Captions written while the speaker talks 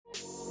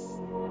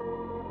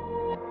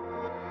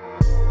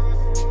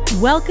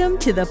Welcome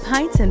to the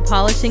Pints and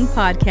Polishing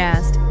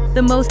Podcast,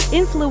 the most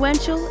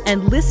influential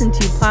and listened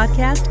to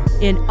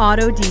podcast in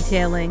auto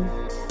detailing.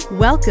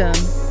 Welcome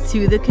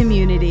to the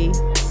community.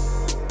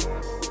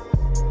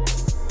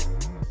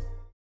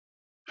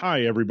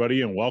 Hi,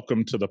 everybody, and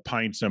welcome to the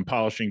Pints and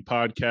Polishing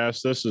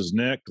Podcast. This is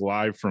Nick,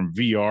 live from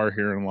VR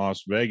here in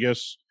Las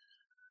Vegas.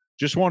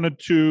 Just wanted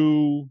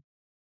to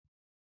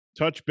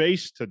touch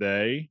base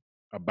today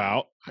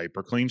about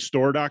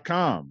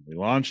hypercleanstore.com. We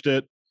launched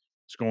it.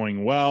 It's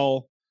going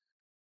well.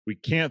 We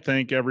can't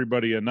thank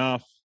everybody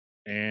enough.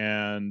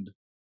 And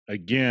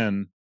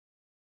again,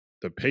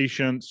 the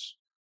patience,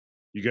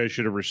 you guys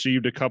should have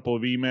received a couple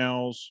of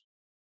emails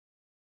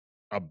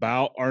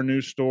about our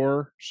new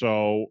store.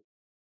 So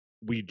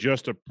we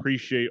just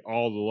appreciate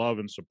all the love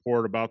and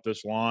support about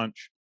this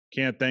launch.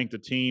 Can't thank the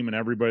team and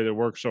everybody that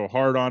worked so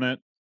hard on it.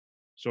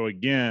 So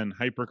again,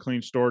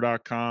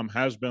 hypercleanstore.com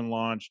has been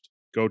launched.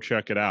 Go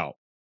check it out.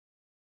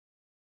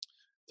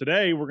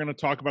 Today, we're going to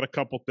talk about a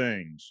couple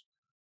things.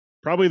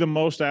 Probably the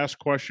most asked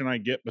question I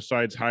get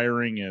besides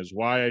hiring is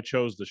why I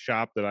chose the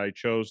shop that I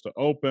chose to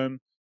open.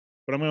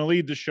 But I'm going to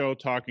lead the show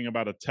talking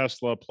about a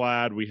Tesla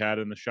Plaid we had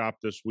in the shop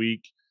this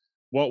week,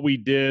 what we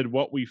did,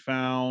 what we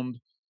found,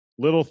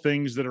 little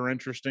things that are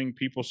interesting.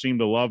 People seem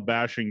to love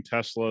bashing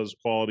Tesla's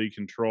quality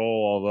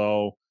control,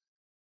 although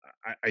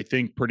I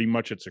think pretty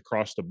much it's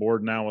across the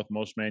board now with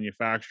most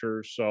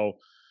manufacturers. So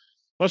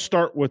let's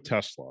start with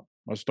Tesla.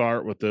 Let's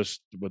start with this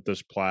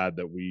Plaid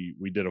that we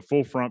did a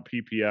full front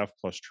PPF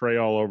plus tray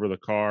all over the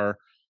car.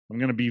 I'm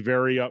going to be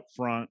very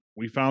upfront.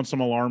 We found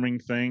some alarming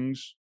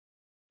things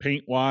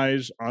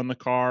paint-wise on the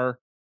car,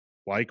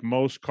 like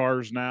most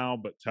cars now,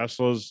 but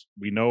Teslas,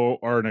 we know,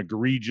 are an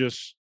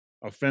egregious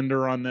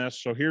offender on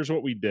this. So here's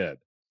what we did.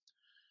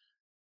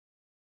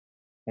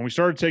 When we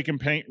started taking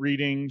paint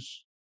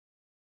readings,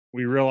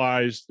 we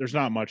realized there's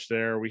not much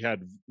there. We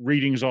had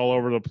readings all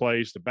over the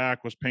place. The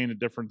back was painted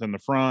different than the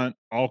front,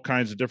 all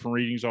kinds of different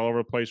readings all over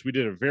the place. We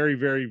did a very,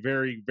 very,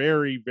 very,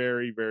 very,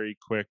 very, very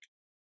quick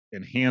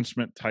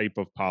enhancement type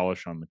of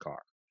polish on the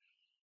car.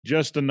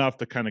 Just enough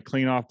to kind of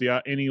clean off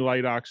any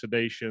light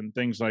oxidation,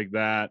 things like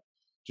that.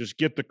 Just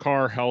get the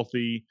car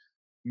healthy,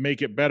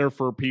 make it better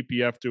for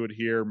PPF to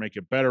adhere, make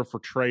it better for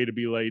tray to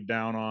be laid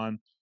down on.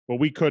 But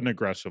we couldn't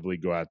aggressively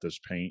go at this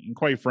paint. And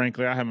quite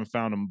frankly, I haven't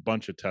found a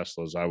bunch of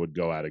Teslas I would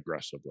go at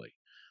aggressively.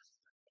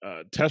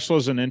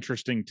 Tesla's an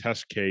interesting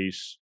test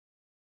case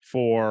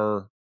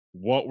for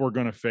what we're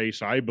going to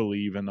face, I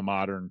believe, in the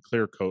modern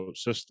clear coat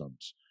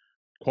systems.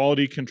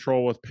 Quality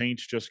control with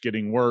paint's just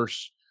getting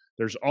worse.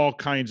 There's all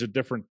kinds of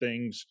different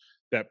things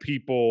that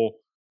people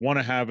want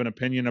to have an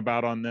opinion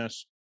about on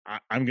this.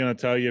 I'm going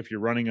to tell you, if you're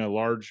running a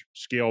large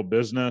scale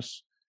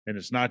business and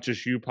it's not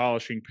just you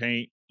polishing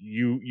paint,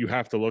 you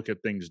have to look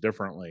at things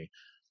differently.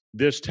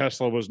 This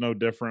Tesla was no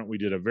different. We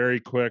did a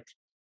very quick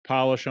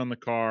polish on the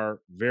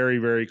car, very,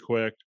 very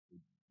quick,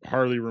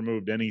 hardly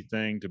removed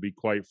anything, to be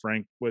quite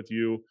frank with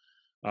you,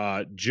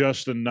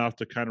 just enough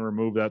to kind of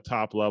remove that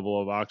top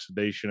level of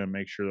oxidation and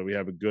make sure that we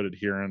have a good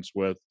adherence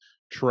with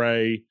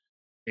tray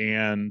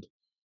and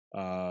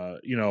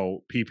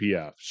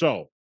PPF.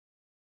 So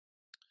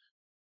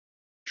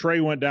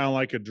tray went down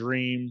like a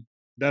dream.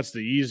 That's the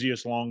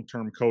easiest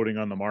long-term coating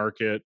on the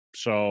market.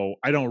 So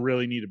I don't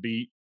really need to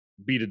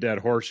beat a dead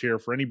horse here.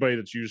 For anybody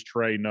that's used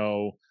tray,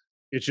 no,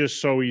 it's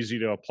just so easy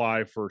to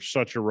apply for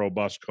such a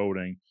robust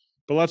coating.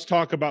 But let's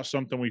talk about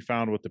something we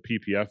found with the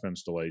PPF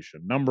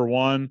installation. Number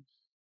one,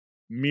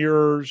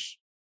 mirrors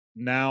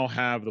now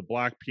have the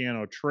black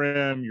piano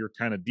trim. You're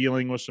kind of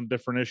dealing with some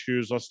different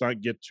issues. Let's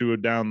not get too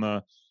down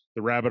the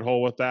rabbit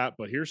hole with that.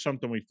 But here's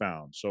something we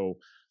found. So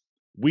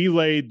we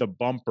laid the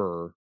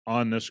bumper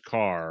on this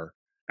car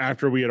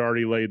after we had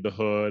already laid the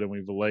hood, and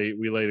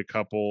we laid a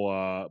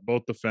couple,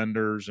 both the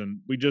fenders, and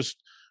it's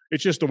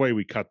just the way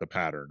we cut the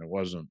pattern. It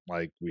wasn't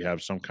like we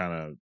have some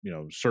kind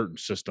of, certain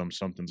system,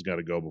 something's got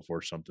to go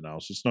before something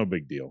else. It's no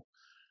big deal.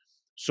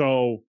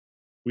 So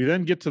we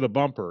then get to the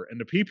bumper, and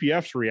the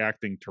PPF's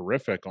reacting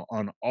terrific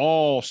on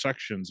all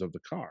sections of the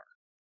car.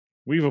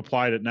 We've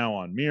applied it now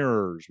on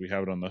mirrors. We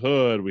have it on the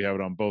hood. We have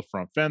it on both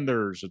front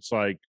fenders. It's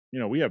like,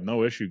 we have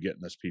no issue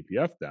getting this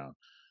PPF down.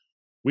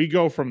 We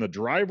go from the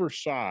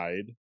driver's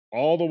side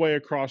all the way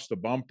across the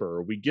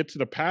bumper. We get to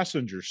the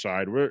passenger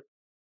side. We're,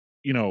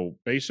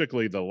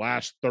 basically the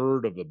last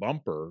third of the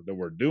bumper that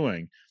we're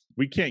doing,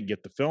 we can't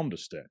get the film to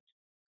stick.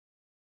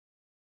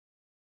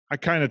 I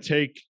kind of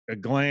take a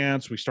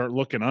glance. We start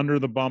looking under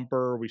the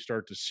bumper. We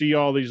start to see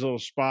all these little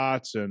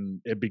spots, and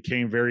it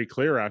became very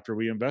clear after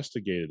we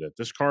investigated it.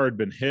 This car had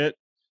been hit.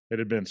 It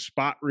had been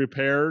spot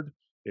repaired.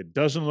 It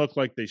doesn't look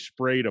like they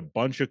sprayed a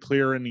bunch of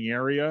clear in the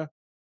area.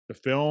 The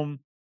film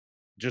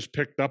just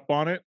picked up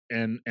on it,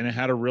 and it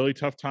had a really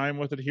tough time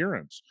with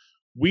adherence.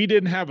 We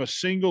didn't have a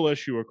single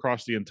issue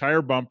across the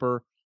entire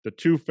bumper, the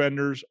two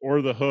fenders,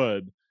 or the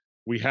hood.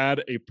 We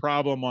had a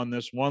problem on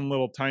this one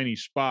little tiny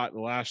spot,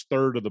 the last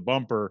third of the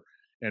bumper,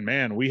 and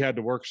man, we had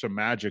to work some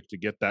magic to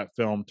get that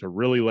film to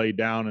really lay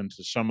down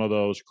into some of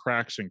those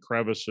cracks and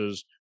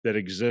crevices that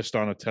exist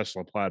on a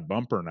Tesla Plaid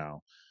bumper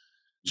now.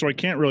 So I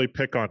can't really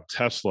pick on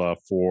Tesla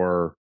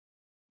for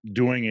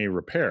doing a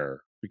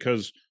repair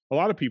because a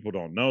lot of people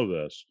don't know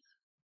this.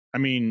 I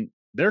mean,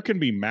 there can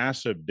be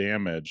massive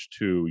damage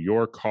to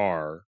your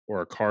car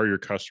or a car your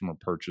customer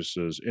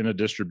purchases in a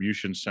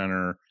distribution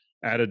center,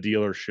 at a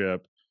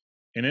dealership,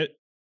 and it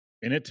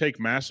take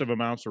massive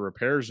amounts of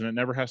repairs, and it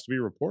never has to be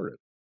reported.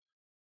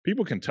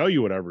 People can tell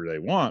you whatever they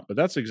want, but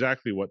that's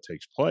exactly what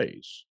takes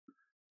place.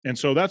 And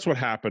so that's what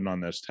happened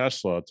on this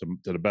Tesla, to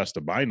the best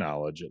of my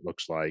knowledge. It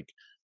looks like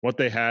what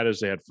they had is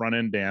they had front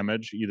end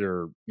damage,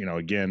 either,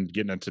 again,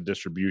 getting into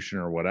distribution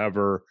or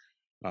whatever,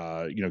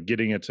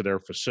 getting it to their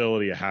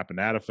facility. It happened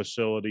at a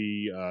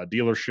facility,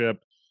 dealership,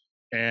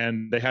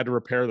 and they had to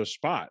repair the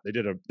spot. They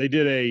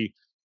did a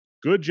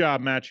good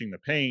job matching the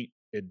paint.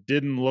 It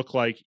didn't look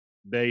like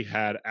they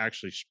had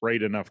actually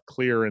sprayed enough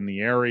clear in the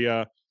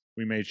area.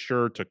 We made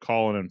sure to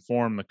call and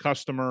inform the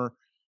customer.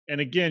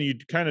 And again, you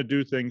kind of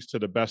do things to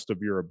the best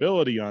of your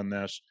ability on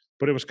this,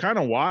 but it was kind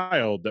of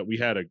wild that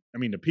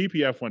the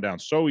PPF went down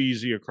so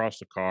easy across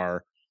the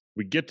car.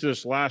 We get to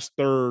this last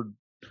third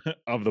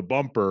of the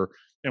bumper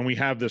and we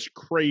have this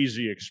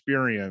crazy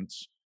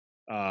experience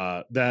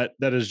that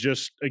is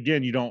just,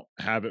 again, you don't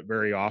have it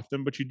very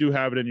often, but you do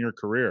have it in your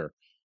career.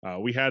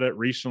 We had it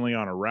recently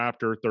on a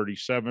Raptor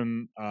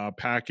 37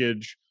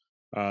 package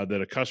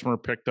that a customer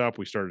picked up.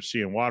 We started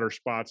seeing water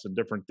spots and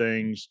different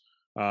things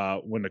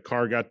when the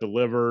car got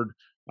delivered.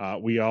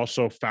 We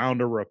also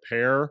found a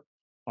repair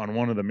on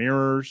one of the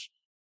mirrors,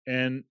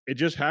 and it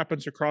just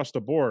happens across the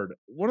board.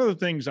 One of the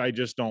things I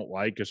just don't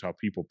like is how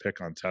people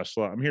pick on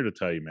Tesla. I'm here to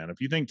tell you, man,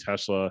 if you think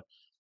Tesla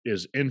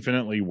is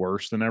infinitely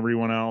worse than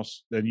everyone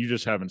else, then you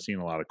just haven't seen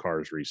a lot of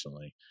cars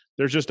recently.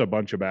 There's just a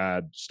bunch of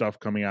bad stuff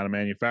coming out of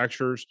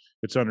manufacturers.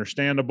 It's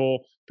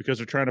understandable because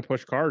they're trying to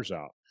push cars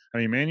out. I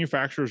mean,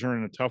 manufacturers are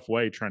in a tough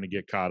way trying to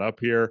get caught up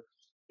here.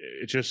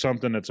 It's just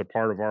something that's a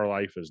part of our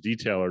life as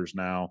detailers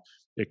now.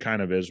 It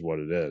kind of is what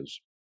it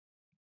is.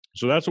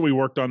 So that's what we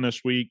worked on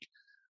this week.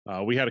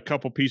 We had a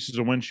couple pieces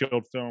of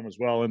windshield film as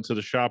well into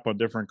the shop on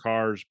different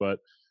cars, but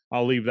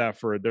I'll leave that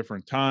for a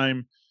different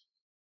time.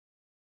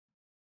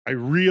 I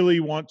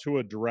really want to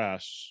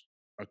address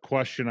a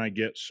question I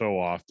get so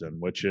often,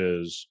 which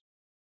is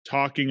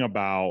talking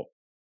about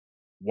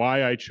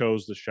why I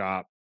chose the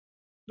shop,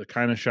 the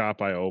kind of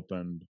shop I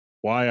opened,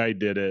 why I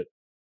did it,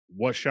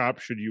 what shop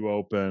should you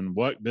open,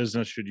 what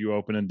business should you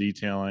open in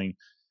detailing.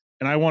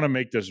 And I want to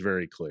make this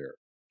very clear.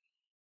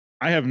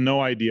 I have no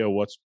idea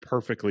what's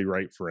perfectly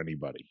right for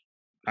anybody.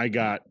 I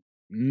got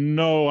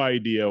no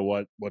idea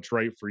what's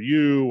right for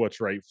you, what's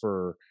right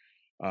for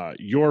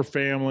your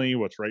family,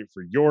 what's right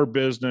for your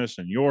business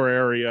and your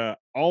area.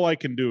 All I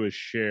can do is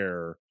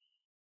share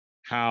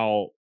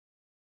how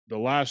the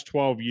last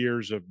 12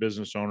 years of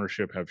business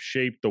ownership have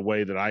shaped the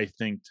way that I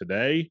think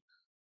today,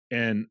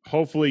 and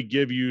hopefully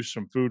give you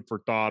some food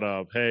for thought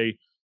of, hey,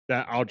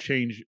 that I'll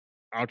change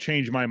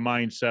my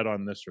mindset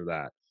on this or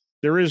that.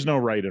 There is no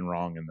right and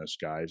wrong in this,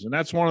 guys. And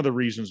that's one of the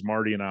reasons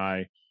Marty and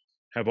I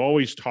have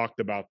always talked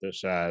about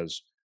this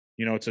as,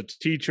 it's a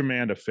teach a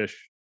man to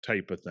fish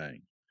type of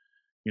thing.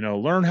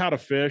 Learn how to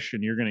fish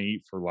and you're going to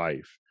eat for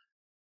life.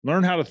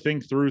 Learn how to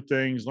think through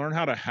things, learn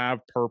how to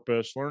have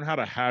purpose, learn how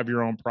to have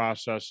your own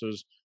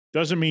processes.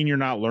 Doesn't mean you're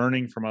not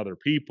learning from other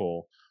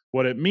people.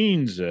 What it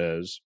means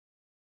is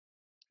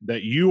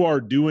that you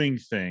are doing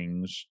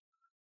things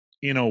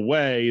in a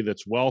way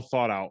that's well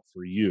thought out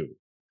for you.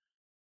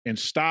 And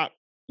stop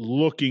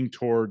looking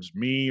towards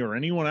me or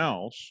anyone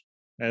else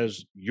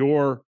as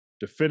your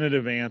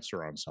definitive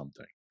answer on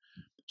something.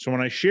 So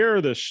when I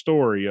share this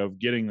story of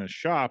getting this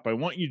shop, I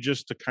want you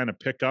just to kind of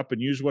pick up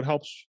and use what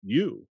helps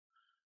you.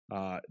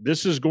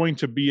 This is going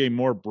to be a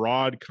more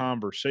broad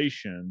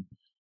conversation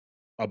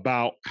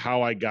about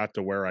how I got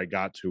to where I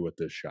got to with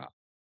this shop.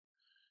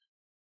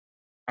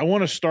 I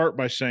want to start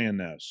by saying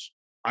this.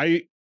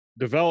 I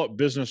develop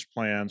business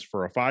plans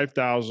for a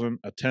 5,000,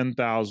 a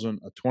 10,000,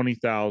 a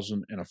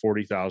 20,000, and a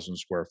 40,000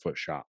 square foot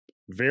shop.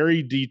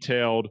 Very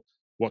detailed,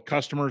 what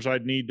customers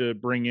I'd need to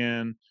bring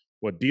in,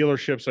 what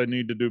dealerships I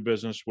need to do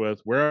business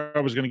with, where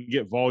I was going to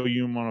get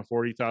volume on a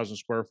 40,000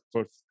 square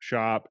foot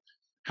shop,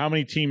 how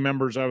many team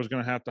members I was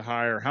going to have to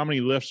hire, how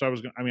many lifts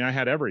I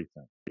had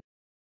everything.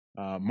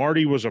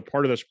 Marty was a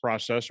part of this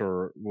process,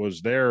 or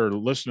was there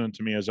listening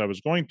to me as I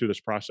was going through this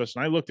process.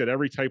 And I looked at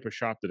every type of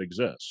shop that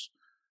exists.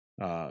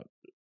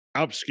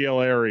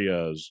 Upscale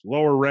areas,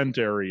 lower rent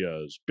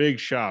areas, big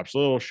shops,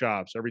 little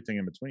shops, everything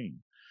in between.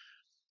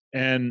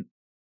 And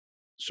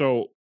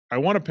so I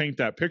want to paint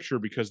that picture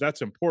because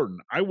that's important.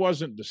 I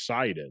wasn't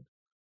decided,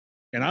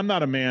 and I'm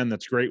not a man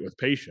that's great with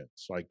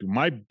patience. Like,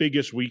 my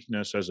biggest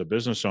weakness as a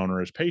business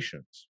owner is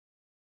patience.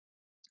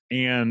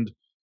 And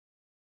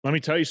let me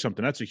tell you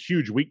something, that's a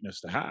huge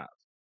weakness to have.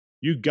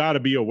 You got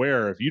to be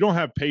aware, if you don't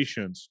have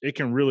patience, it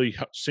can really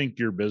sink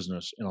your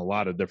business in a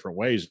lot of different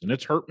ways. And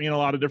it's hurt me in a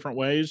lot of different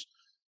ways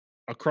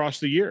across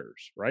the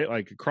years, right?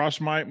 Like across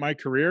my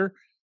career,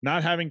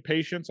 not having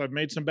patience, I've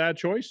made some bad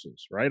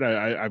choices, right?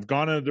 I've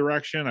gone in a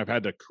direction, I've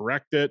had to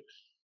correct it.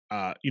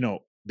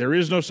 There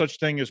is no such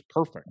thing as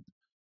perfect.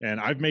 And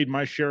I've made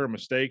my share of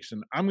mistakes,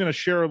 and I'm going to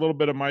share a little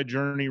bit of my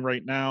journey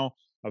right now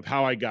of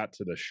how I got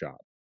to this shop.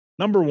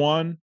 Number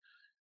one,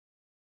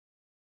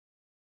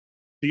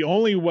 the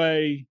only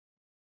way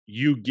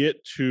you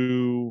get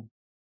to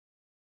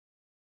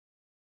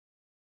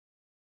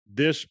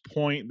this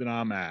point that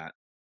I'm at,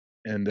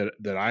 and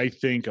that I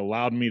think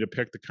allowed me to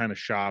pick the kind of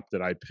shop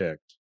that I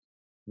picked,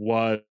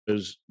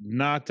 was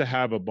not to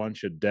have a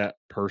bunch of debt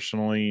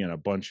personally and a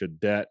bunch of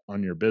debt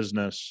on your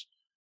business.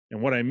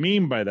 And what I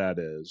mean by that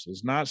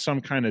is not some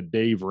kind of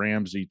Dave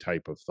Ramsey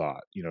type of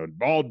thought.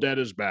 All debt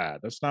is bad.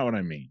 That's not what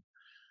I mean.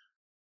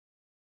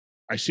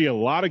 I see a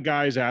lot of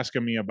guys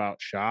asking me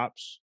about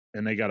shops,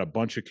 and they got a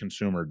bunch of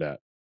consumer debt.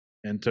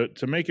 And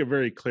to make it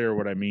very clear,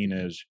 what I mean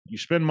is you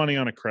spend money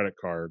on a credit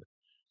card,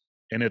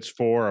 and it's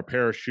for a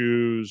pair of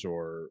shoes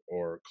or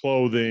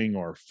clothing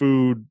or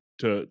food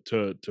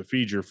to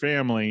feed your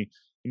family,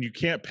 and you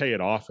can't pay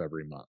it off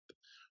every month.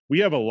 We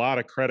have a lot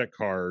of credit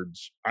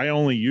cards. I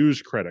only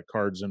use credit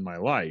cards in my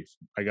life.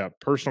 I got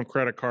personal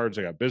credit cards.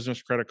 I got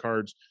business credit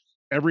cards.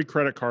 Every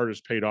credit card is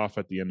paid off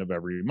at the end of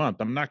every month.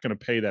 I'm not going to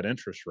pay that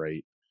interest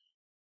rate.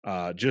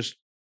 Just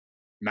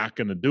not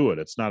going to do it.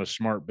 It's not a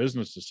smart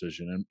business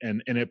decision.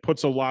 And it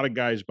puts a lot of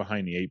guys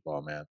behind the eight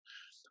ball, man.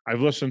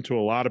 I've listened to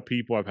a lot of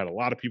people. I've had a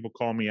lot of people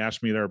call me,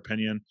 ask me their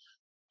opinion.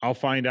 I'll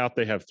find out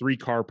they have 3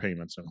 car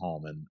payments at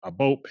home and a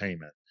boat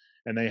payment,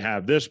 and they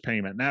have this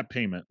payment and that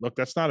payment. Look,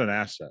 that's not an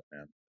asset,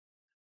 man.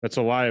 That's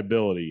a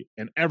liability,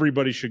 and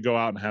everybody should go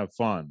out and have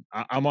fun.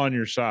 I'm on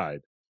your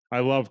side.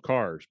 I love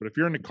cars, but if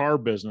you're in the car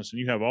business and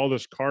you have all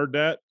this car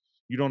debt,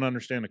 you don't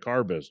understand the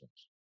car business.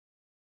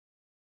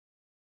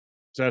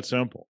 It's that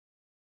simple.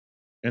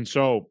 And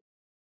so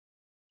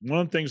one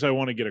of the things I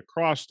want to get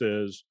across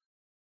is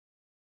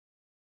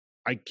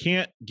I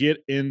can't get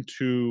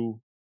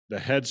into the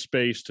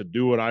headspace to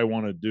do what I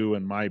want to do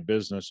in my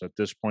business at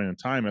this point in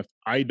time if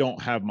I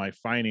don't have my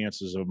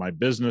finances of my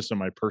business and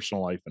my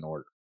personal life in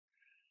order.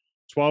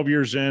 12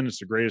 years in, it's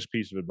the greatest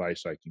piece of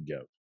advice I can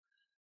give.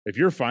 If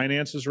your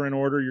finances are in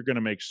order, you're going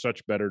to make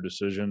such better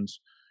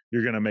decisions.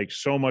 You're going to make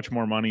so much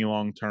more money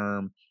long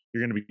term.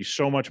 You're going to be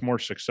so much more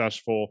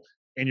successful.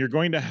 And you're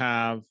going to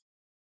have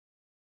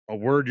a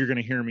word you're going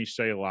to hear me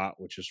say a lot,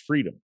 which is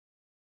freedom.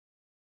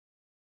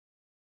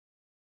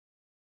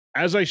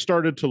 As I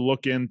started to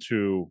look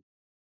into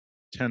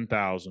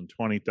 10,000,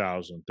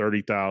 20,000,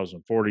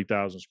 30,000,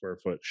 40,000 square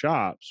foot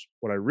shops,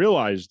 what I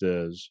realized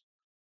is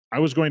I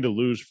was going to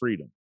lose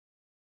freedom.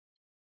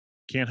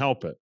 Can't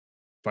help it.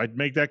 If I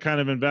make that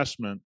kind of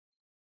investment,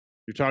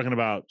 you're talking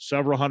about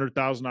several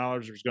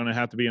 $100,000 was going to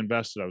have to be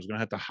invested. I was going to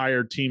have to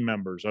hire team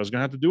members. I was going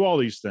to have to do all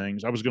these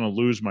things. I was going to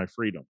lose my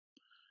freedom.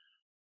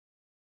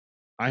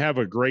 I have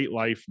a great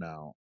life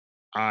now.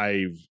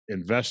 I've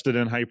invested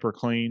in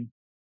HyperClean.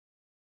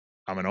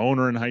 I'm an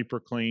owner in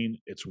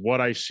HyperClean. It's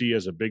what I see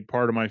as a big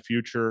part of my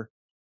future.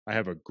 I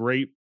have a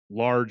great,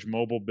 large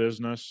mobile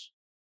business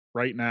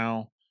right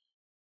now.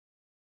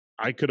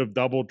 I could have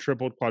doubled,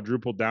 tripled,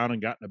 quadrupled down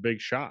and gotten a big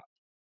shop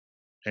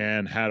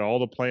and had all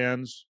the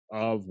plans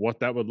of what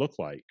that would look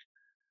like.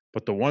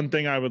 But the one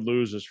thing I would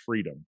lose is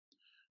freedom.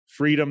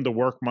 Freedom to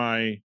work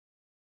my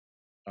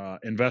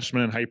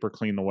investment in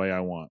HyperClean the way I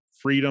want.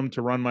 Freedom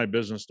to run my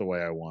business the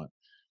way I want.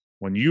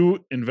 When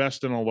you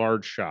invest in a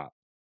large shop,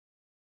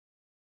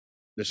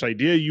 this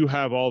idea you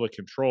have all the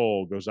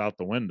control goes out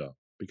the window,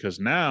 because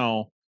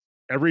now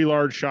every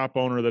large shop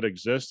owner that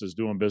exists is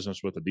doing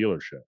business with a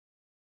dealership.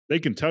 They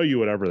can tell you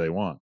whatever they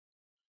want.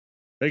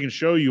 They can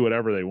show you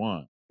whatever they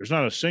want. There's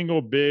not a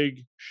single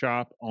big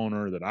shop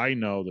owner that I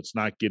know that's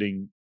not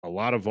getting a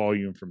lot of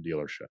volume from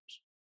dealerships.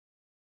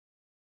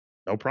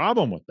 No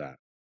problem with that.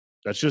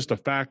 That's just a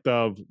fact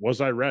of,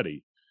 was I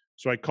ready?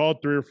 So I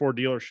called 3 or 4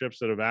 dealerships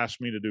that have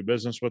asked me to do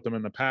business with them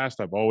in the past.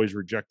 I've always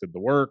rejected the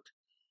work.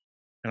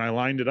 And I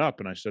lined it up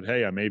and I said,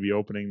 hey, I may be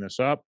opening this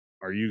up.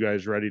 Are you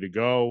guys ready to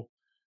go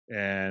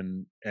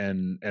and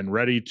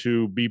ready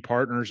to be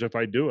partners if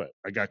I do it?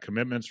 I got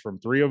commitments from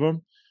 3 of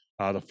them.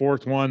 The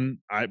 4th one,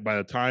 by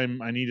the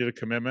time I needed a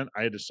commitment,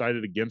 I had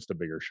decided against a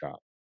bigger shop.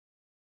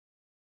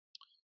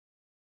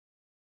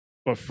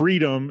 But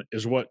freedom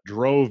is what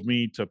drove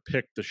me to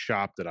pick the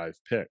shop that I've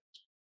picked.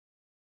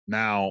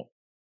 Now,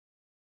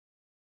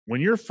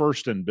 when you're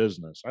first in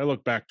business, I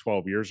look back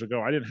 12 years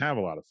ago, I didn't have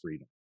a lot of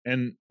freedom.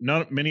 And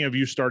many of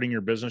you starting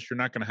your business, you're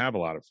not going to have a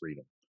lot of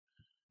freedom.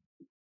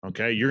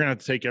 Okay. You're going to have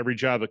to take every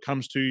job that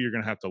comes to you. You're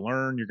going to have to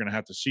learn. You're going to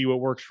have to see what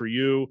works for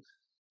you.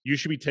 You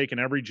should be taking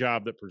every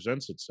job that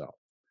presents itself.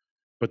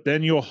 But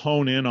then you'll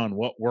hone in on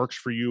what works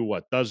for you,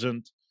 what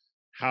doesn't,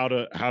 how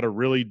to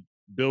really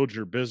build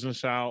your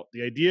business out.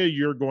 The idea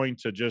you're going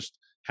to just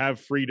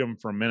have freedom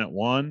from minute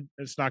one,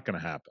 it's not going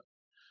to happen.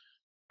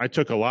 I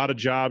took a lot of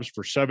jobs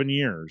for 7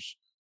 years.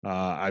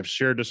 I've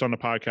shared this on the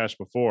podcast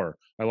before.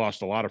 I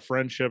lost a lot of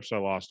friendships. I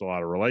lost a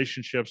lot of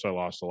relationships. I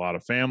lost a lot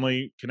of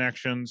family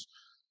connections.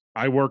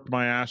 I worked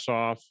my ass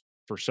off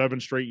for 7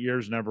 straight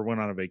years, never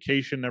went on a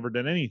vacation, never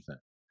did anything.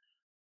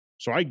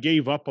 So I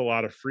gave up a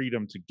lot of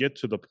freedom to get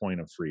to the point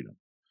of freedom.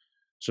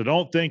 So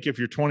don't think if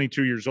you're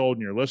 22 years old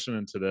and you're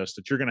listening to this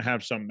that you're going to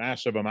have some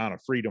massive amount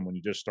of freedom when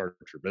you just start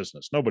your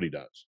business. Nobody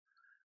does.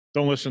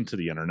 Don't listen to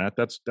the internet.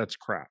 That's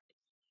crap.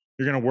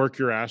 You're going to work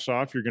your ass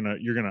off. You're going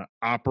to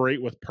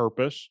operate with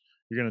purpose.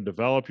 You're going to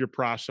develop your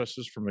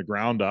processes from the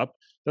ground up.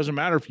 Doesn't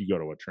matter if you go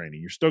to a training.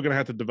 You're still going to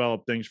have to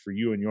develop things for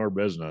you and your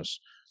business,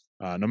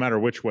 no matter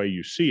which way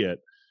you see it.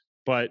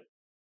 But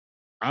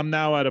I'm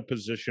now at a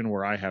position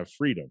where I have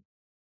freedom.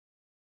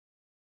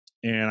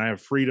 And I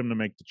have freedom to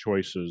make the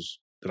choices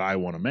that I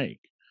want to make.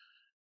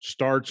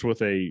 Starts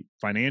with a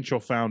financial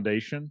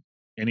foundation.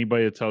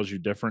 Anybody that tells you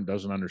different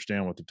doesn't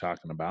understand what they're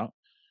talking about.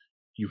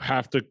 You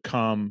have to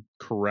come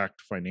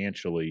correct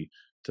financially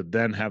to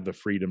then have the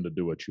freedom to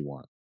do what you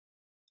want.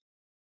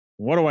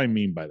 What do I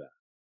mean by that?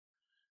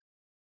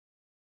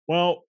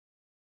 Well,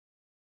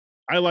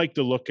 I like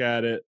to look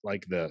at it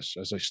like this.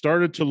 As I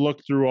started to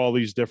look through all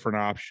these different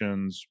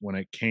options when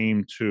it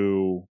came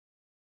to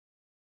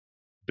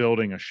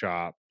building a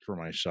shop for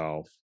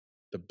myself,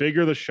 the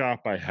bigger the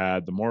shop I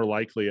had, the more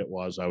likely it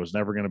was I was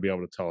never going to be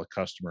able to tell a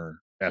customer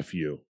F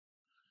you.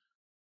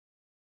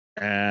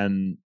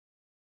 And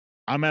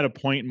I'm at a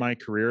point in my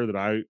career that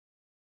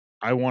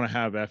I want to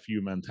have F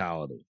you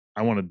mentality.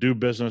 I want to do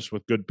business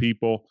with good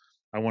people.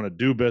 I want to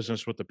do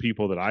business with the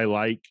people that I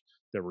like,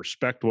 that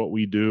respect what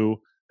we do,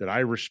 that I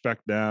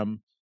respect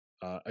them.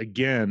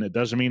 Again, it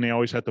doesn't mean they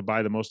always have to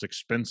buy the most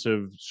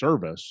expensive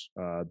service.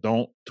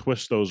 Don't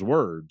twist those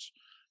words.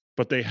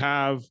 But they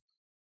have,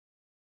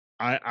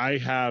 I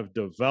have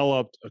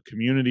developed a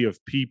community of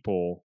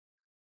people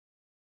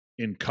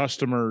in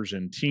customers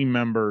and team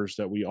members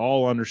that we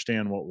all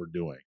understand what we're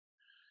doing.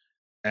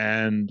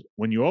 And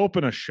when you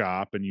open a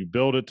shop and you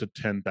build it to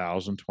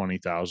 10,000,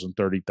 20,000,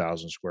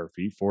 30,000 square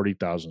feet,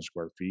 40,000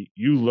 square feet,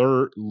 you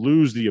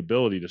lose the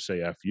ability to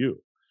say F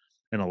you.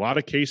 In a lot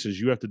of cases,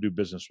 you have to do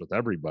business with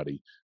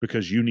everybody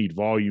because you need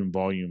volume,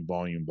 volume,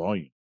 volume,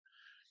 volume.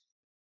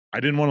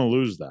 I didn't want to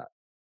lose that.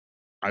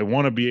 I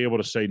want to be able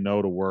to say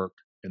no to work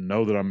and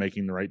know that I'm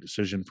making the right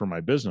decision for my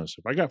business.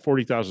 If I got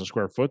 40,000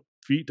 square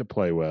feet to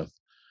play with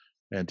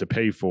and to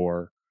pay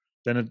for,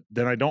 then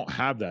I don't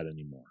have that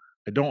anymore.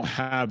 I don't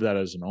have that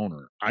as an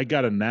owner. I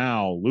got to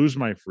now lose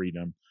my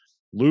freedom,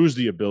 lose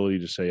the ability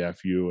to say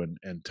F you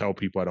and tell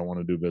people I don't want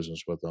to do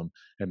business with them.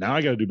 And now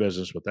I got to do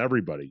business with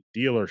everybody,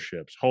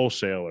 dealerships,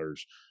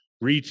 wholesalers,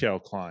 retail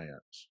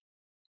clients.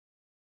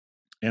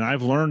 And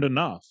I've learned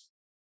enough.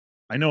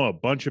 I know a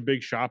bunch of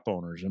big shop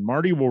owners, and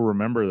Marty will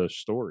remember this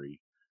story.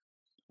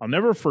 I'll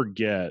never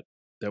forget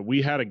that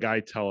we had a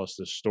guy tell us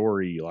this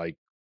story like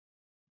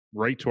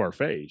right to our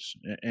face.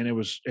 And it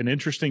was an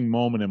interesting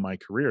moment in my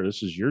career.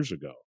 This is years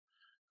ago.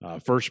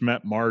 First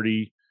met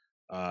Marty.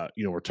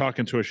 We're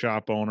talking to a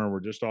shop owner. We're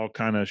just all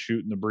kind of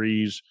shooting the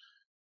breeze.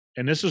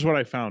 And this is what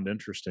I found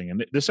interesting.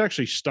 And this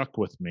actually stuck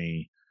with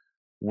me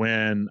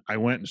when I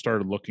went and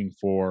started looking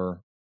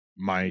for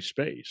my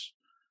space,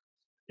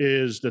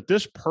 is that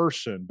this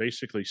person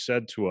basically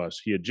said to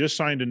us, he had just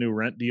signed a new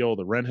rent deal.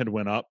 The rent had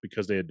went up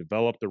because they had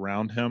developed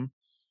around him.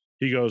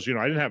 He goes,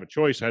 I didn't have a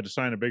choice. I had to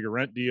sign a bigger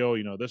rent deal,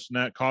 this and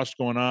that, costs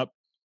going up.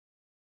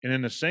 And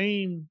in the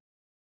same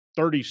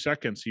 30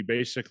 seconds, he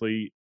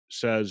basically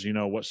says,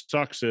 what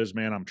sucks is,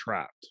 man, I'm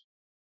trapped.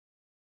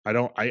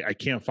 I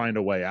can't find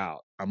a way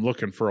out. I'm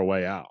looking for a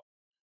way out.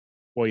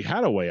 Well, he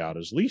had a way out.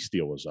 His lease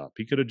deal was up.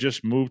 He could have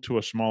just moved to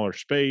a smaller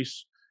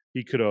space.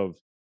 He could have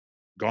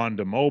gone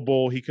to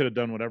mobile. He could have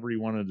done whatever he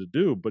wanted to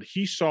do, but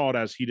he saw it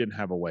as he didn't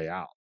have a way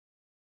out.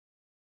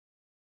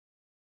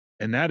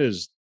 And that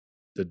is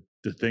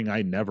the thing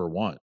I never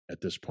want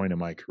at this point in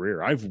my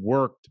career. I've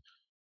worked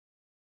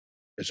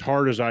as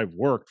hard as I've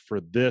worked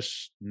for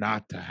this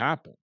not to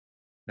happen.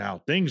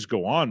 Now, things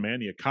go on,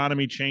 man. The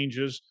economy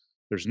changes.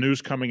 There's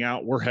news coming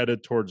out. We're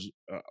headed towards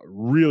a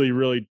really,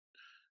 really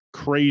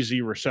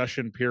crazy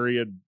recession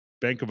period.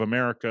 Bank of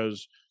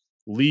America's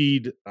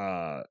lead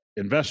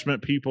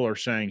investment people are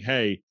saying,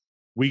 hey,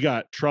 we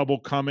got trouble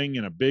coming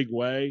in a big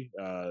way.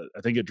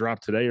 I think it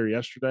dropped today or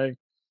yesterday.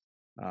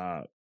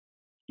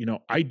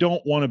 I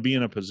don't want to be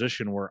in a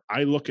position where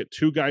I look at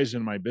two guys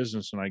in my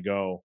business and I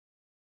go,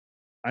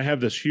 I have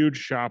this huge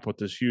shop with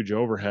this huge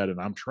overhead and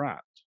I'm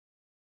trapped.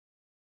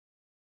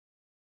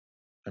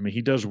 I mean,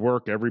 he does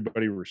work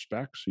everybody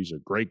respects. He's a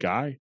great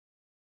guy.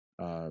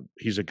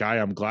 He's a guy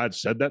I'm glad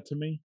said that to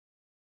me.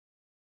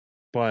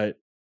 But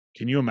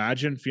can you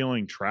imagine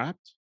feeling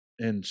trapped?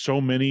 And so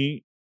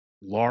many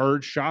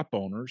large shop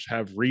owners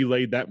have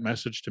relayed that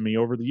message to me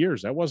over the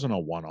years. That wasn't a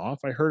one-off.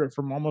 I heard it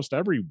from almost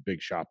every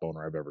big shop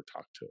owner I've ever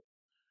talked to.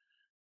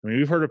 I mean,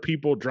 we've heard of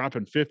people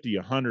dropping $50,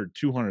 $100,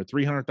 $200,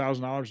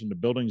 $300,000 into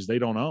buildings they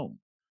don't own.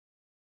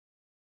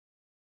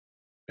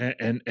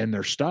 And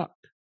they're stuck.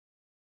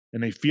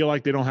 And they feel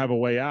like they don't have a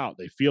way out.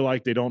 They feel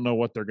like they don't know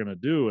what they're going to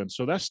do. And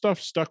so that stuff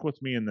stuck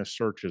with me in this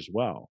search as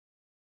well.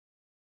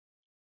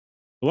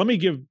 But let me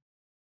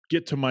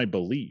get to my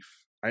belief.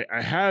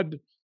 I had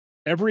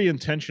every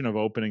intention of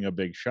opening a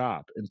big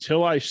shop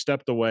until I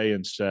stepped away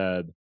and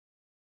said,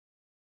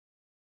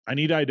 I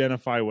need to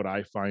identify what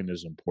I find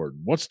is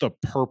important. What's the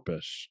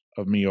purpose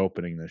of me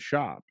opening this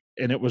shop?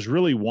 And it was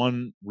really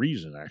one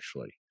reason,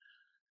 actually.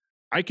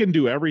 I can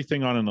do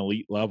everything on an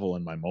elite level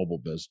in my mobile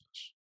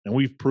business. And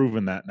we've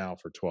proven that now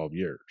for 12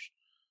 years.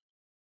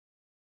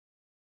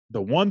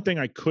 The one thing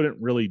I couldn't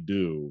really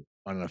do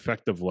on an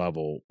effective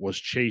level was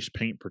chase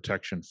paint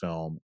protection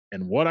film.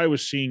 And what I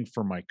was seeing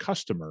from my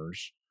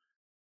customers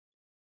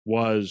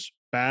was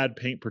bad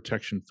paint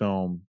protection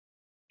film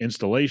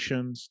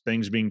installations,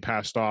 things being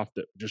passed off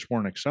that just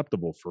weren't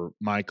acceptable for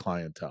my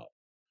clientele.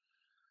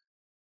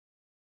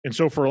 And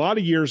so for a lot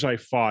of years, I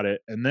fought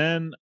it. And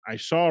then I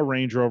saw a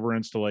Range Rover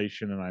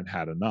installation and I'd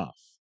had enough.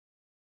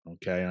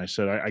 Okay. And I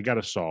said, I got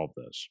to solve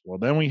this. Well,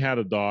 then we had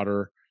a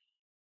daughter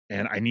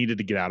and I needed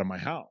to get out of my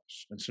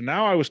house. And so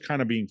now I was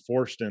kind of being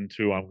forced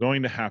into, I'm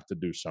going to have to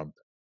do something,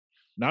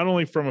 not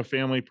only from a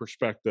family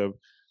perspective,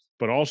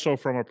 but also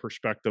from a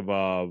perspective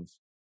of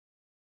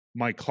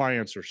my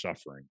clients are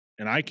suffering.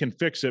 And I can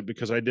fix it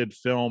because I did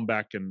film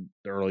back in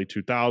the early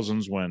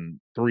 2000s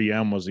when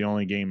 3M was the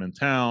only game in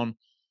town.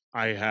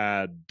 I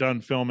had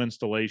done film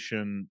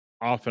installation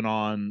off and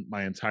on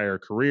my entire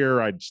career.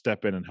 I'd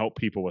step in and help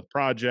people with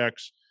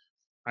projects.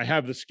 I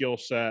have the skill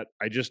set.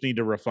 I just need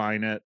to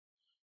refine it.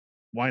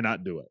 Why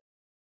not do it?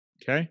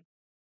 Okay.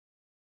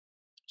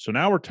 So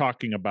now we're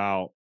talking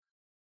about,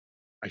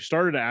 I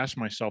started to ask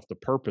myself the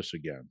purpose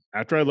again.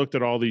 After I looked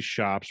at all these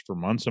shops for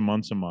months and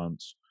months and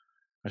months,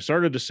 I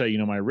started to say,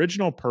 my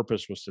original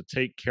purpose was to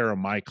take care of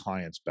my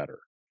clients better.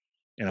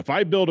 And if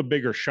I build a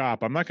bigger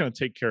shop, I'm not going to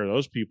take care of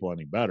those people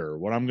any better.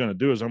 What I'm going to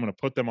do is I'm going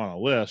to put them on a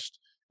list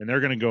and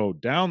they're going to go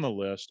down the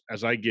list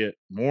as I get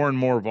more and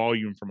more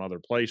volume from other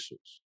places.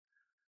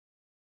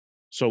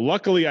 So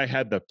luckily I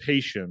had the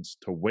patience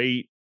to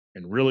wait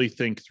and really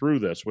think through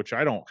this, which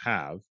I don't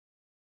have.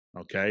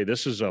 Okay.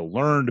 This is a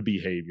learned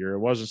behavior. It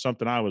wasn't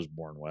something I was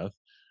born with.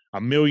 A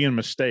million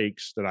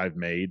mistakes that I've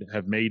made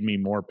have made me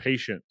more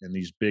patient in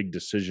these big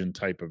decision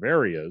type of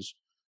areas.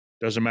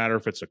 Doesn't matter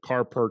if it's a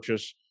car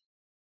purchase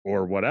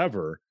or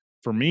whatever.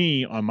 For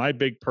me, on my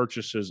big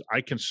purchases,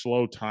 I can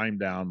slow time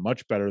down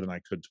much better than I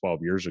could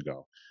 12 years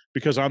ago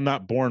because I'm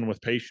not born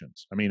with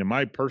patience. I mean, in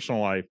my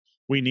personal life,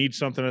 we need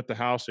something at the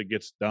house, it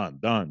gets done.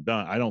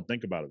 I don't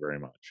think about it very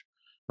much,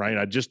 right?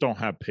 I just don't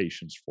have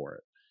patience for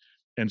it.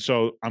 And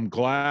so I'm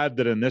glad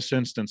that in this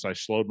instance, I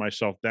slowed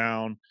myself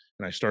down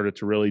and I started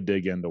to really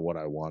dig into what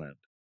I wanted.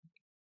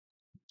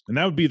 And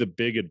that would be the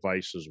big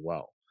advice as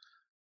well.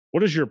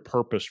 What is your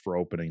purpose for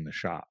opening the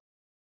shop?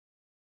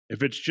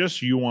 If it's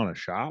just you want to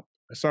shop,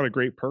 that's not a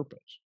great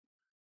purpose.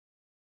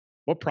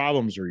 What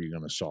problems are you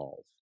going to solve?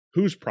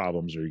 Whose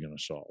problems are you going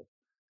to solve?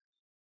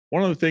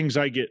 One of the things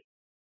I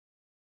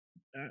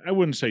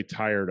wouldn't say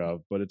tired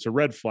of, but it's a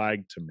red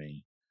flag to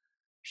me.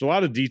 There's a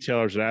lot of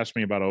detailers that ask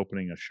me about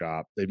opening a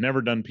shop. They've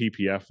never done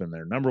PPF in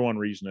there. Number one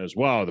reason is,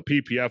 well, the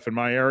PPF in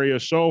my area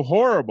is so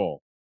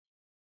horrible.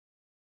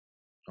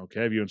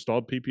 Okay, have you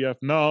installed PPF?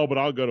 No, but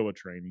I'll go to a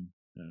training.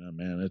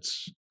 Man,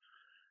 it's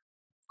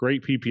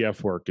great.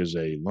 PPF work is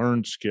a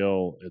learned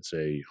skill. It's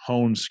a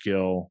honed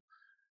skill.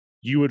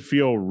 You would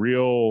feel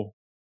real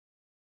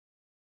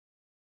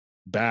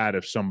bad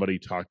if somebody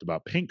talked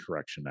about paint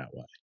correction that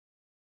way.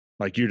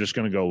 Like you're just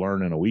going to go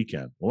learn in a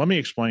weekend. Well, let me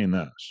explain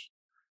this.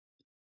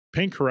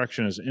 Paint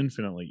correction is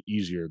infinitely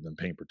easier than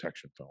paint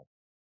protection film.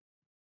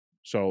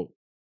 So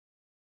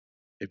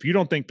if you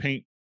don't think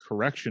paint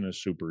correction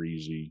is super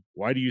easy,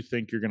 why do you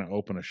think you're going to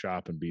open a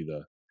shop and be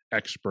the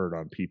expert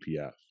on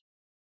PPF?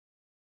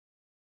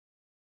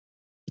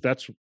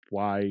 That's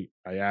why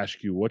I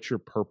ask you, what's your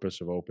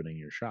purpose of opening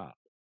your shop?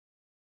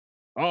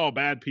 Oh,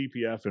 bad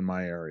PPF in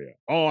my area.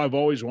 Oh, I've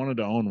always wanted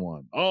to own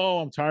one. Oh,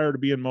 I'm tired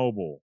of being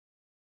mobile.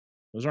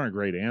 Those aren't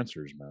great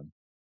answers, man.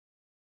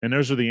 And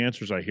those are the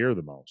answers I hear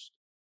the most.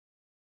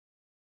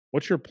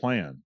 What's your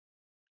plan?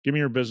 Give me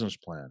your business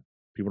plan.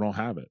 People don't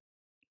have it.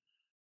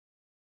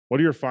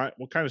 What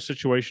kind of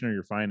situation are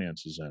your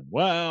finances in?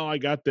 Well, I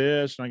got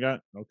this and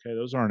okay,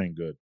 those aren't any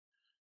good.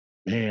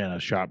 Man, a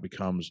shop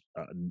becomes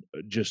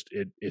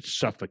it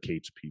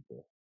suffocates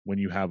people when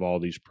you have all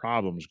these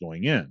problems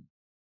going in.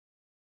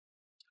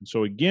 And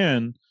so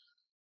again,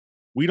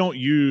 we don't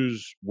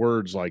use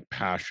words like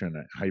passion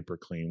at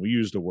HyperClean. We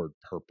use the word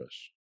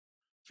purpose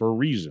for a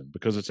reason,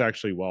 because it's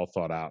actually well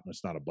thought out and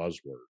it's not a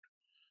buzzword.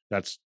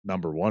 That's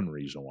number one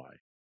reason why.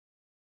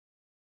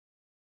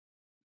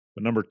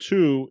 But number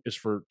two is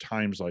for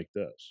times like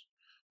this.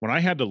 When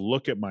I had to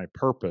look at my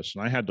purpose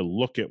and I had to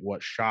look at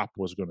what shop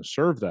was going to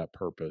serve that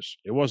purpose,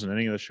 it wasn't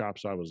any of the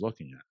shops I was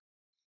looking at.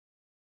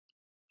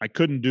 I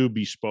couldn't do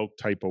bespoke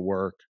type of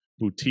work,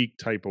 boutique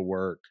type of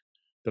work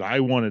that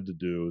I wanted to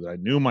do, that I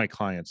knew my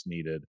clients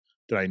needed,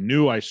 that I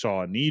knew I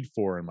saw a need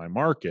for in my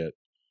market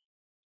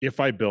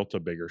if I built a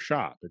bigger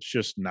shop. It's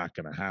just not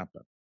going to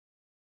happen.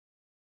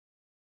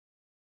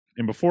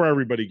 And before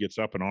everybody gets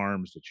up in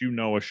arms that you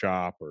know a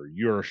shop or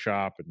you're a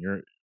shop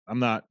and I'm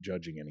not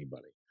judging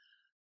anybody.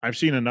 I've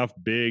seen enough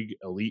big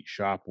elite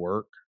shop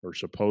work or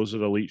supposed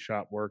elite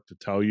shop work to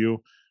tell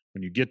you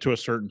when you get to a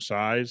certain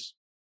size,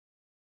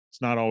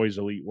 it's not always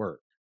elite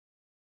work.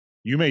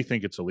 You may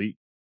think it's elite,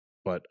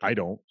 but I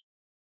don't.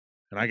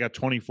 And I got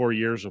 24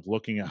 years of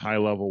looking at high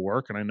level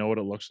work, and I know what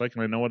it looks like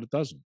and I know what it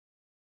doesn't.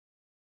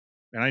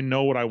 And I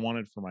know what I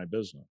wanted for my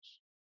business.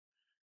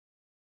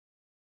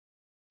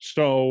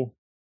 So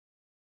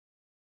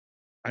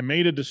I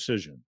made a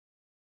decision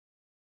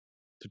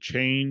to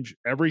change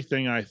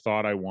everything I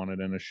thought I wanted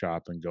in a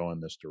shop and go in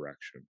this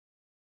direction.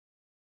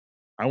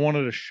 I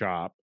wanted a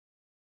shop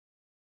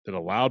that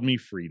allowed me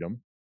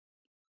freedom,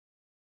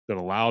 that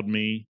allowed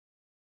me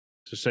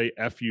to say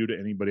F you to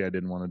anybody I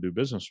didn't want to do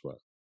business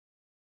with.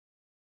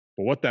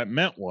 But what that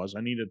meant was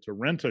I needed to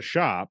rent a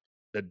shop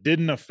that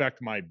didn't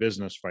affect my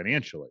business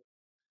financially.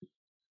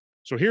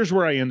 So here's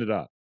where I ended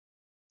up.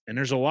 And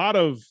there's a lot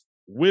of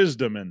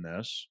wisdom in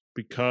this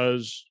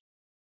because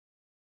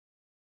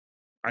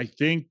I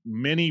think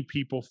many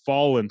people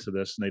fall into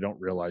this and they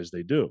don't realize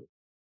they do.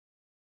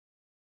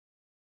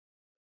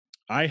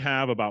 I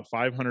have about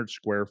 500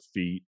 square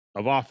feet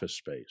of office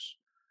space.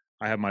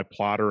 I have my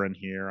plotter in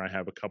here. I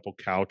have a couple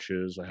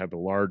couches. I have a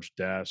large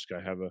desk.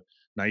 I have a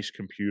nice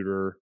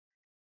computer.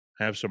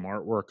 I have some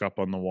artwork up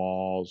on the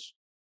walls.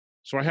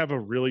 So I have a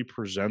really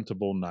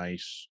presentable,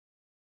 nice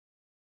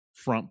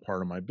front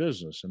part of my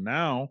business. And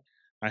now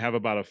I have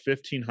about a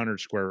 1,500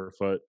 square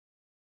foot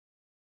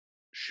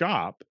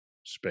shop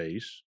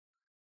space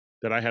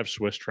that I have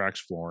Swiss Trax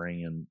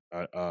flooring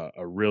and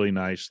a really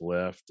nice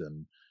lift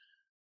and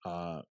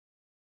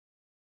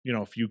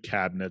a few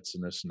cabinets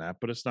and this and that,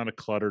 but it's not a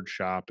cluttered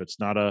shop. It's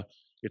not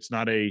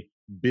a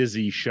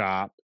busy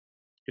shop.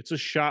 It's a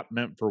shop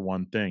meant for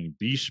one thing: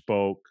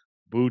 bespoke,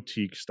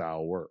 boutique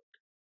style work.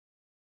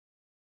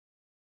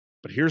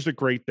 But here's the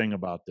great thing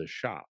about this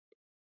shop.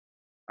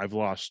 I've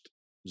lost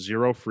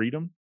zero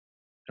freedom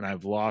and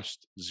I've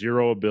lost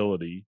zero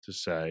ability to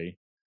say,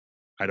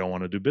 I don't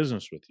want to do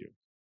business with you.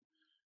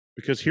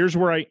 Because here's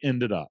where I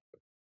ended up.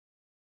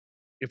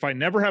 If I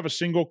never have a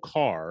single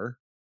car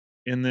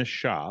in this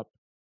shop,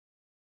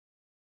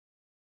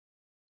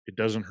 it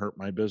doesn't hurt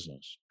my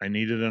business. I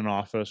needed an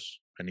office.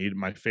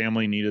 My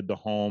family needed the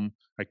home.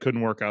 I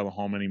couldn't work out of the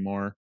home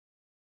anymore.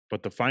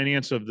 But the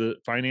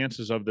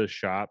finances of this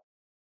shop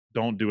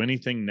don't do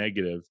anything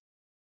negative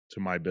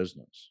to my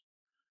business.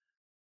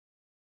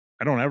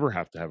 I don't ever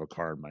have to have a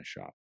car in my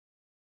shop.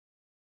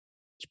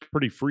 It's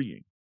pretty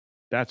freeing.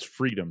 That's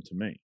freedom to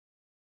me.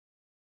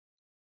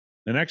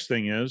 The next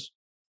thing is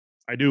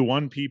I do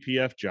one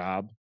PPF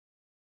job.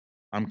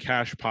 I'm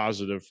cash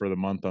positive for the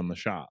month on the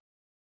shop.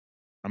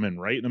 I'm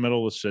right in the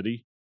middle of the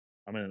city.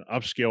 I'm in an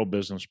upscale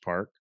business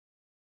park.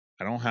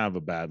 I don't have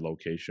a bad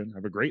location. I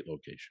have a great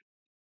location.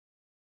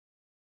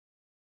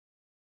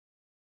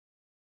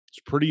 It's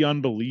pretty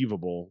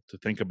unbelievable to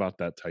think about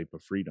that type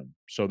of freedom.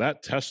 So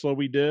that Tesla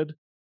we did,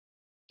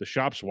 the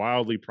shop's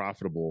wildly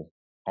profitable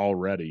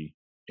already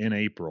in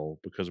April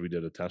because we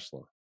did a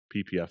Tesla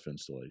PPF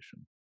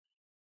installation.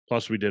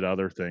 Plus we did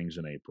other things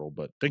in April,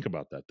 but think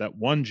about that. That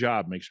one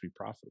job makes me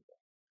profitable.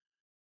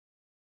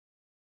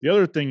 The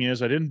other thing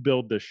is I didn't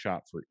build this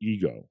shop for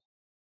ego.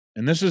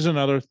 And this is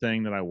another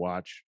thing that I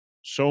watch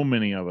so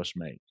many of us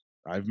make.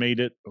 I've made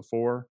it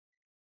before.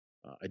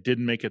 I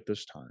didn't make it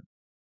this time.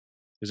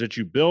 Is that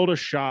you build a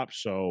shop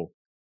so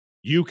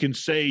you can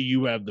say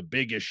you have the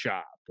biggest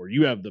shop or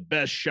you have the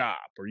best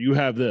shop or you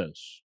have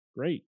this.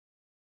 Great.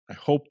 I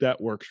hope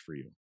that works for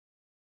you.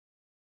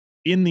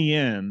 In the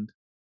end,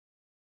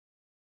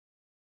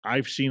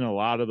 I've seen a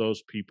lot of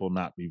those people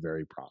not be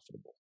very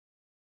profitable.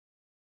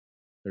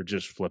 They're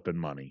just flipping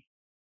money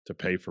to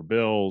pay for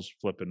bills,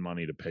 flipping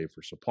money to pay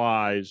for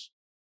supplies.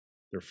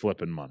 They're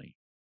flipping money.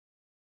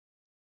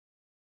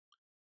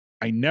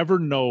 I never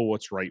know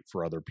what's right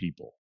for other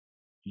people.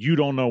 You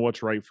don't know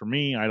what's right for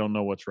me. I don't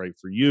know what's right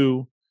for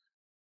you.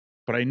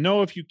 But I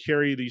know if you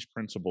carry these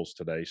principles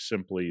today,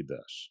 simply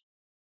this.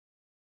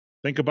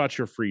 Think about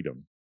your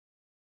freedom.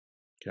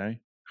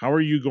 Okay? How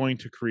are you going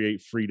to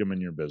create freedom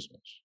in your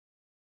business?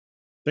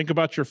 Think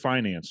about your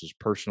finances,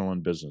 personal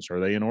and business.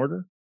 Are they in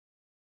order?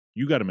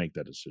 You got to make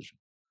that decision.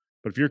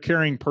 But if you're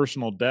carrying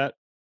personal debt,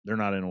 they're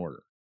not in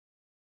order.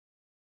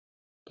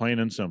 Plain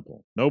and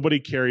simple. Nobody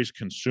carries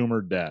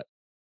consumer debt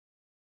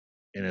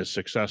and is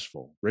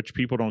successful. Rich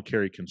people don't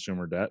carry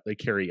consumer debt. They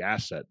carry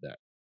asset debt.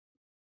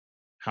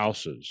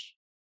 Houses,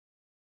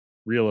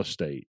 real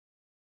estate,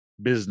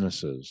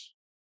 businesses,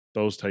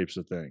 those types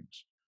of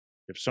things.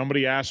 If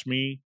somebody asked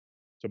me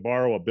to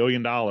borrow $1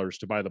 billion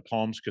to buy the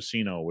Palms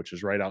Casino, which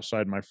is right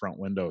outside my front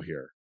window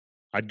here,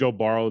 I'd go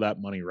borrow that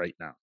money right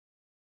now.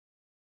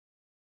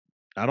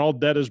 Not all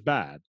debt is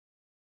bad.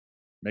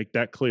 Make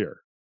that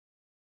clear.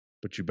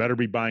 But you better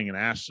be buying an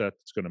asset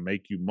that's going to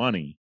make you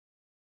money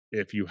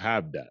if you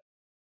have debt.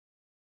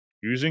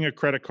 Using a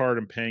credit card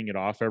and paying it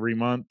off every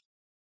month,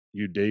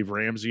 you Dave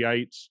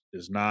Ramseyites,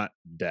 is not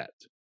debt.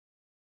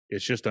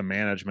 It's just a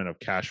management of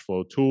cash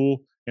flow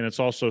tool, and it's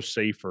also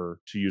safer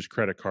to use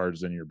credit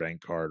cards than your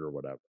bank card or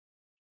whatever.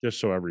 Just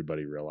so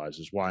everybody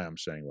realizes why I'm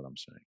saying what I'm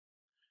saying.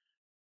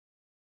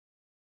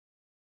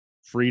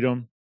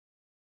 Freedom.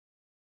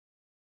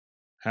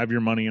 Have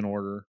your money in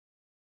order.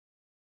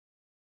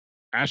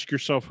 Ask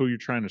yourself who you're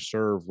trying to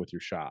serve with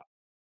your shop.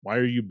 Why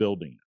are you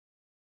building it?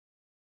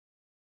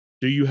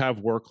 Do you have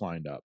work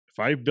lined up? If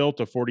I built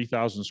a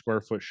 40,000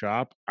 square foot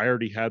shop, I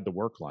already had the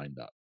work lined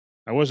up.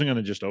 I wasn't going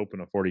to just open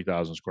a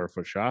 40,000 square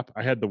foot shop.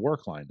 I had the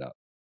work lined up.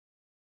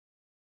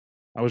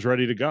 I was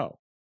ready to go.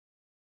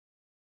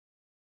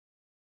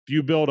 If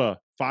you build a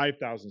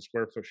 5,000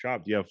 square foot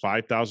shop, do you have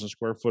 5,000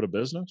 square foot of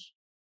business?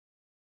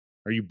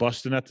 Are you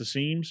busting at the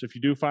seams if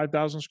you do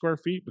 5,000 square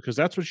feet? Because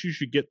that's what you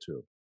should get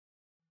to.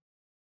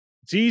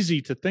 It's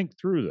easy to think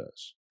through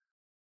this.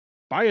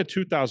 Buy a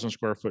 2,000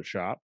 square foot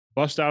shop,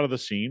 bust out of the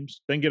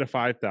seams, then get a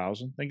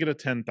 5,000, then get a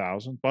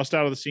 10,000, bust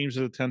out of the seams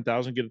of the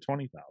 10,000, get a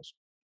 20,000.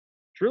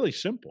 It's really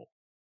simple,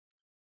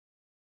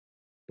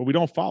 but we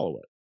don't follow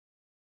it.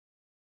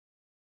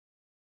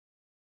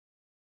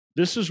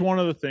 This is one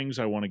of the things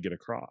I want to get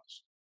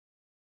across.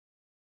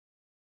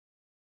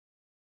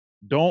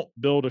 Don't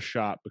build a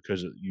shop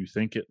because you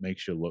think it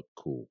makes you look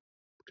cool.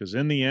 Because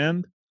in the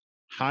end,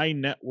 high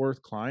net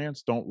worth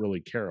clients don't really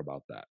care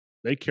about that.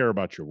 They care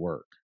about your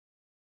work.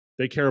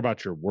 They care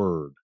about your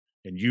word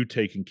and you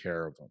taking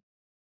care of them.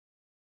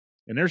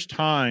 And there's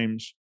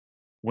times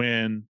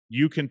when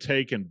you can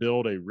take and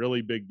build a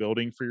really big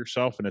building for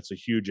yourself and it's a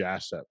huge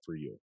asset for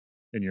you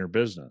in your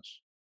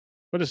business.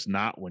 But it's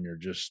not when you're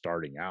just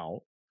starting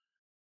out.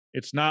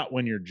 It's not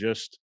when you're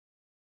just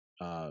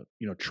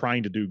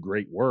trying to do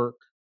great work.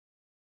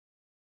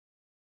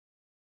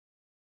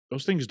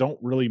 Those things don't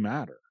really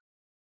matter.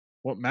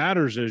 What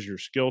matters is your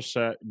skill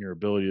set and your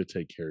ability to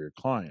take care of your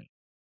client.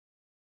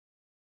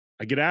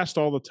 I get asked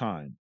all the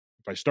time,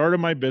 if I started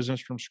my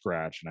business from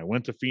scratch and I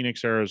went to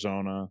Phoenix,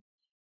 Arizona,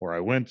 or I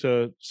went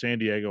to San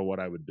Diego, what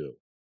I would do.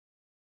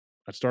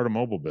 I'd start a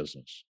mobile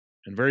business.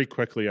 And very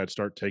quickly, I'd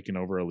start taking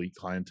over elite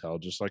clientele,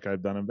 just like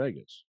I've done in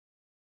Vegas.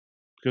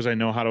 Because I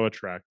know how to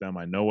attract them.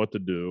 I know what to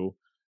do.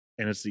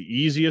 And it's the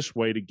easiest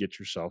way to get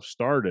yourself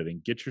started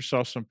and get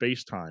yourself some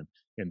face time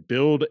and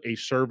build a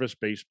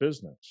service-based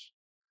business.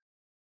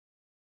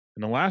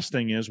 And the last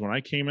thing is, when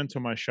I came into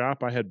my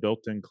shop, I had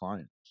built-in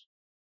clients.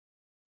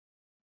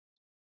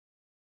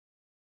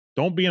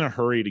 Don't be in a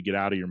hurry to get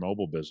out of your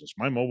mobile business.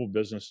 My mobile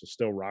business is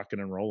still rocking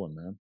and rolling,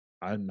 man.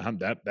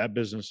 That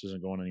business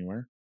isn't going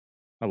anywhere.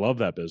 I love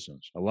that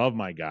business. I love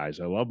my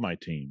guys. I love my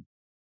team.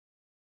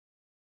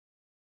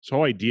 This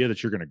whole idea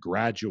that you're going to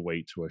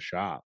graduate to a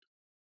shop,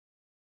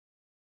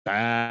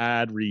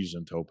 bad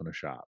reason to open a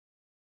shop.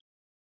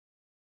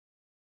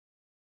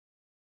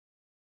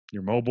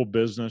 Your mobile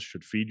business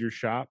should feed your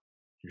shop.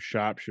 Your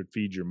shop should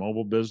feed your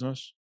mobile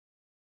business.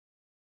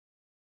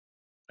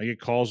 I get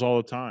calls all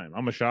the time.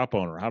 I'm a shop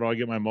owner. How do I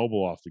get my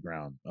mobile off the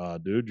ground?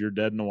 Dude, you're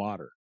dead in the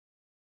water.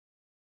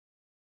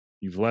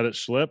 You've let it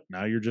slip.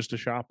 Now you're just a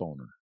shop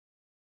owner.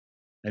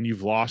 And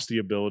you've lost the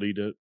ability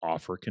to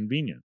offer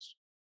convenience.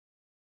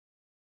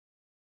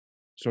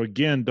 So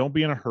again, don't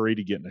be in a hurry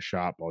to get in a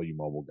shop, all you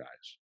mobile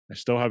guys. I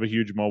still have a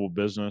huge mobile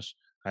business.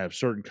 I have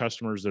certain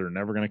customers that are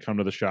never going to come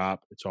to the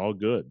shop. It's all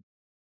good.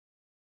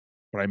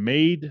 But I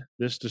made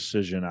this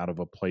decision out of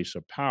a place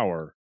of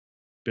power.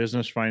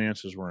 Business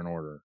finances were in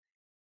order.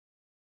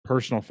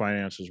 Personal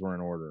finances were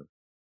in order.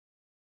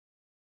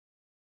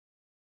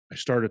 I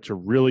started to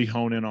really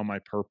hone in on my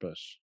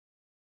purpose.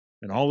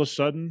 And all of a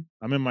sudden,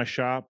 I'm in my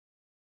shop.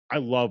 I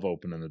love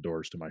opening the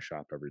doors to my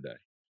shop every day.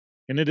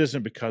 And it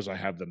isn't because I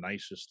have the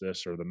nicest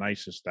this or the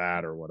nicest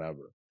that or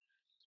whatever.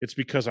 It's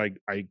because I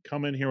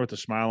come in here with a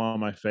smile on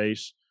my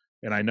face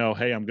and I know,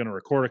 hey, I'm going to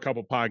record a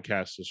couple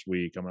podcasts this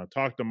week. I'm going to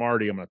talk to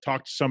Marty. I'm going to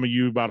talk to some of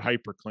you about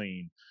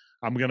HyperClean.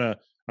 I'm going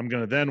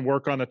to then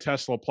work on the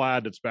Tesla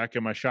Plaid that's back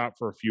in my shop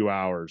for a few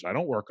hours. I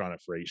don't work on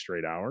it for 8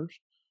 straight hours.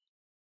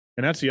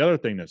 And that's the other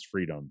thing that's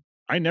freedom.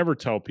 I never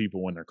tell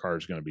people when their car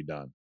is going to be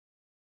done.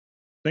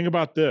 Think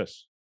about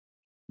this.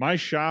 My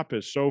shop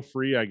is so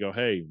free. I go,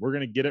 hey, we're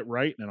going to get it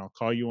right, and I'll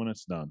call you when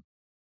it's done.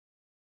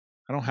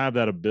 I don't have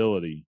that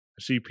ability.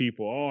 I see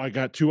people, oh, I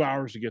got 2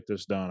 hours to get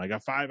this done. I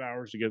got 5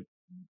 hours to get.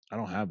 I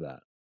don't have that.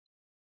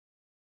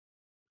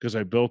 Because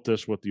I built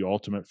this with the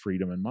ultimate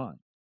freedom in mind.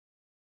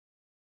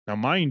 Now,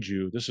 mind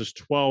you, this is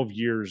 12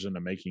 years in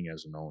the making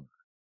as an owner.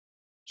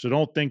 So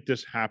don't think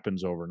this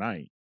happens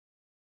overnight.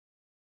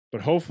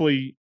 But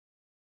hopefully,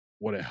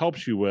 what it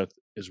helps you with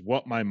is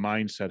what my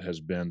mindset has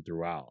been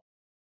throughout.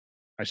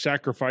 I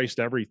sacrificed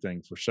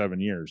everything for 7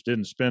 years,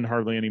 didn't spend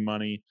hardly any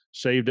money,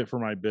 saved it for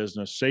my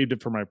business, saved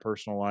it for my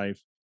personal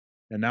life,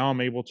 and now I'm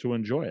able to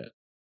enjoy it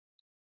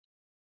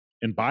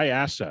and buy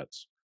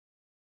assets.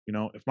 You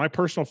know, if my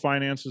personal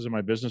finances and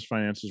my business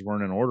finances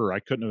weren't in order, I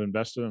couldn't have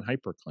invested in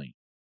HyperClean.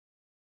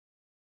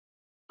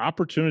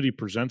 Opportunity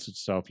presents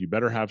itself. You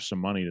better have some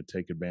money to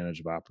take advantage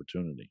of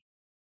opportunity.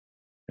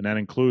 And that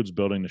includes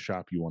building the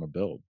shop you want to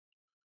build.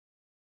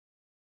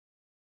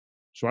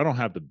 So I don't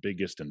have the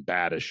biggest and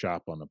baddest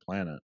shop on the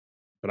planet,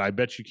 but I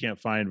bet you can't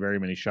find very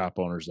many shop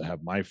owners that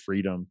have my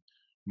freedom,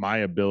 my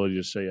ability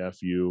to say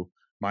F you,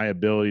 my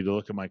ability to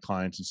look at my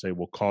clients and say,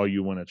 we'll call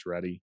you when it's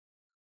ready.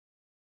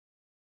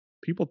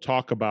 People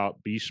talk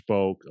about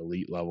bespoke,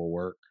 elite level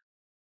work.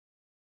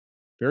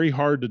 Very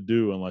hard to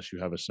do unless you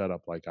have a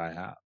setup like I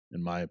have,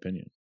 in my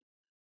opinion.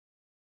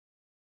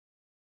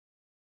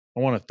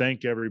 I want to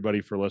thank everybody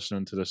for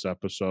listening to this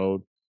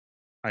episode.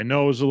 I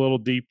know it was a little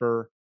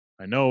deeper.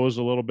 I know it was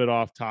a little bit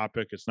off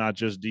topic. It's not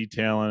just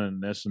detailing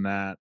and this and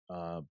that.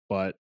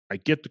 But I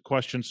get the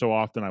question so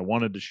often. I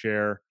wanted to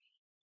share.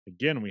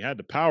 Again, we had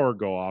the power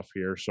go off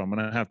here, so I'm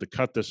going to have to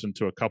cut this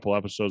into a couple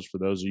episodes for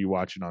those of you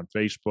watching on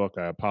Facebook.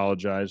 I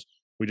apologize.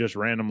 We just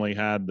randomly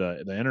had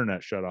the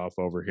internet shut off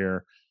over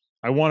here.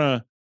 I want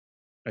to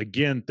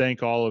again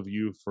thank all of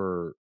you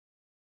for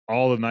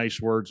all the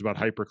nice words about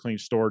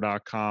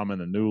hypercleanstore.com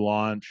and the new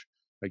launch.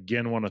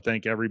 Again, want to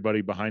thank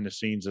everybody behind the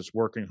scenes that's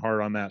working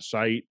hard on that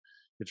site.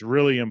 It's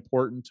really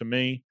important to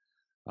me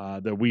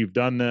that we've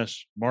done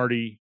this.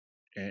 Marty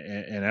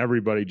and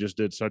everybody just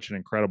did such an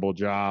incredible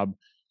job.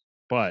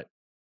 But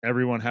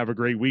everyone have a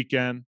great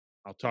weekend.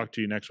 I'll talk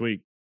to you next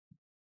week.